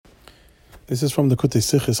This is from the Kutei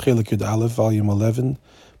Sichos Chelik Yud Aleph, Volume 11,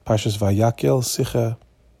 Parshas Vayakel, Sicha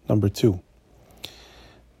number 2.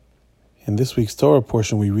 In this week's Torah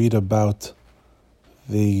portion, we read about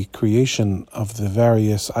the creation of the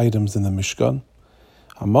various items in the Mishkan,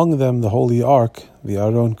 among them the Holy Ark, the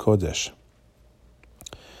Aron Kodesh.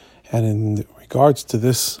 And in regards to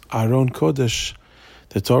this Aron Kodesh,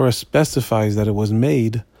 the Torah specifies that it was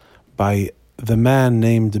made by the man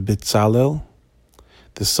named Betzalel,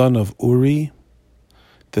 the son of Uri,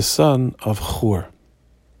 the son of Hur.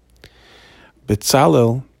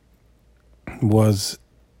 Betzalel was,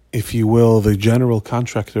 if you will, the general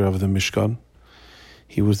contractor of the Mishkan.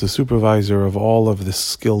 He was the supervisor of all of the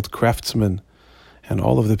skilled craftsmen and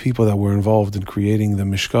all of the people that were involved in creating the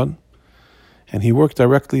Mishkan. And he worked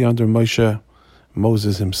directly under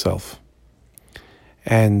Moses himself.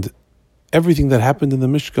 And everything that happened in the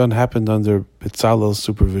Mishkan happened under Betzalel's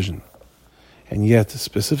supervision. And yet,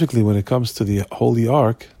 specifically when it comes to the Holy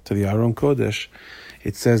Ark, to the Aron Kodesh,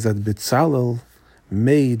 it says that Betzalel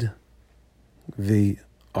made the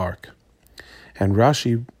Ark. And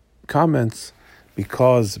Rashi comments,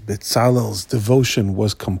 because Betzalel's devotion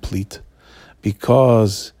was complete,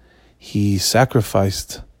 because he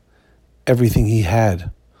sacrificed everything he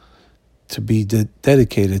had to be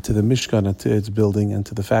dedicated to the Mishkan and to its building and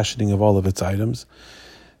to the fashioning of all of its items,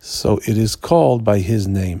 so it is called by his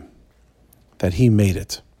name, that he made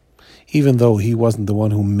it. Even though he wasn't the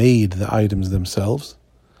one who made the items themselves,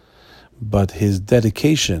 but his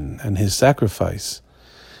dedication and his sacrifice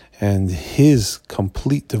and his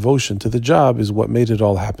complete devotion to the job is what made it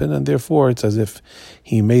all happen, and therefore it's as if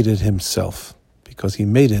he made it himself, because he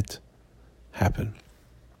made it happen.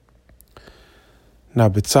 Now,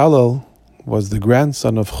 Betzalel was the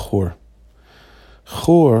grandson of Hur.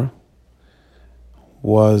 Hur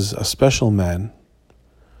was a special man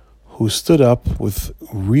who stood up with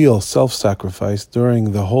real self-sacrifice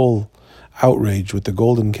during the whole outrage with the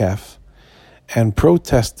golden calf and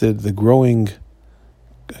protested the growing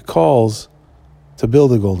calls to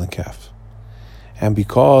build a golden calf. And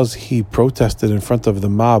because he protested in front of the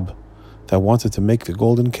mob that wanted to make the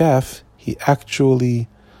golden calf, he actually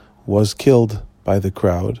was killed by the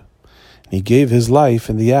crowd. He gave his life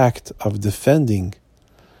in the act of defending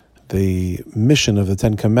the mission of the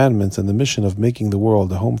Ten Commandments and the mission of making the world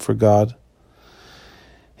a home for God.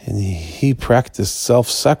 And he practiced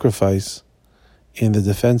self-sacrifice in the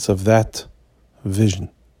defense of that vision.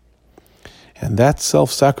 And that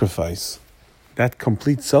self-sacrifice, that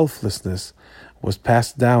complete selflessness, was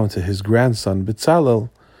passed down to his grandson Betzalel,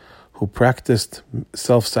 who practiced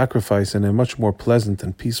self-sacrifice in a much more pleasant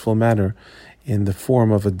and peaceful manner in the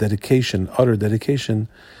form of a dedication, utter dedication,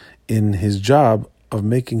 in his job of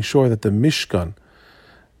making sure that the Mishkan,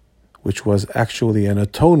 which was actually an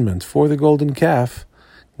atonement for the golden calf,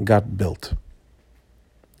 got built.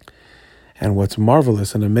 And what's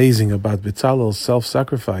marvelous and amazing about Betzalel's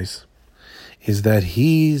self-sacrifice is that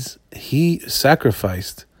he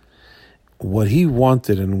sacrificed what he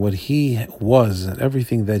wanted and what he was and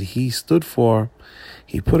everything that he stood for.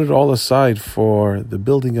 He put it all aside for the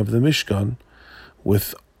building of the Mishkan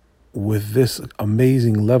with this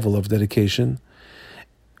amazing level of dedication,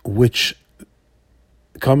 which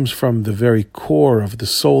comes from the very core of the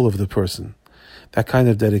soul of the person. That kind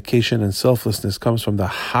of dedication and selflessness comes from the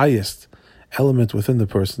highest element within the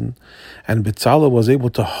person, and Betzalel was able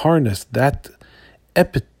to harness that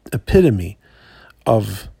epitome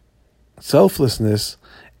of selflessness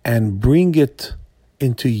and bring it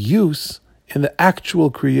into use in the actual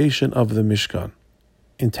creation of the Mishkan,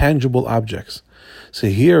 intangible objects. So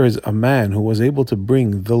here is a man who was able to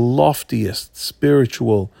bring the loftiest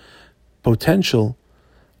spiritual potential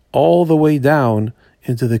all the way down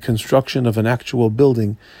into the construction of an actual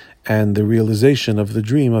building and the realization of the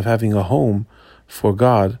dream of having a home for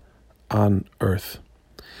God on earth.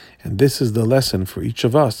 And this is the lesson for each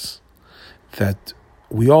of us, that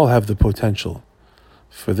we all have the potential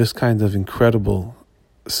for this kind of incredible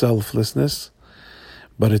selflessness,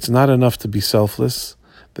 but it's not enough to be selfless.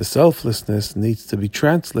 The selflessness needs to be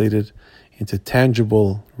translated into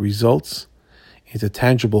tangible results, into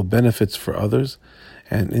tangible benefits for others,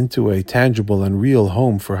 and into a tangible and real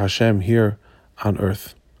home for Hashem here on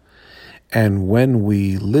earth. And when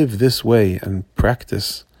we live this way and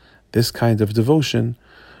practice this kind of devotion,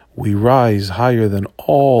 we rise higher than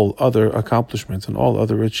all other accomplishments and all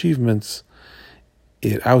other achievements.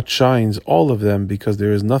 It outshines all of them, because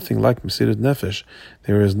there is nothing like Mesirat Nefesh.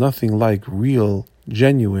 There is nothing like real,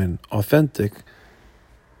 genuine, authentic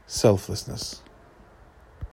selflessness.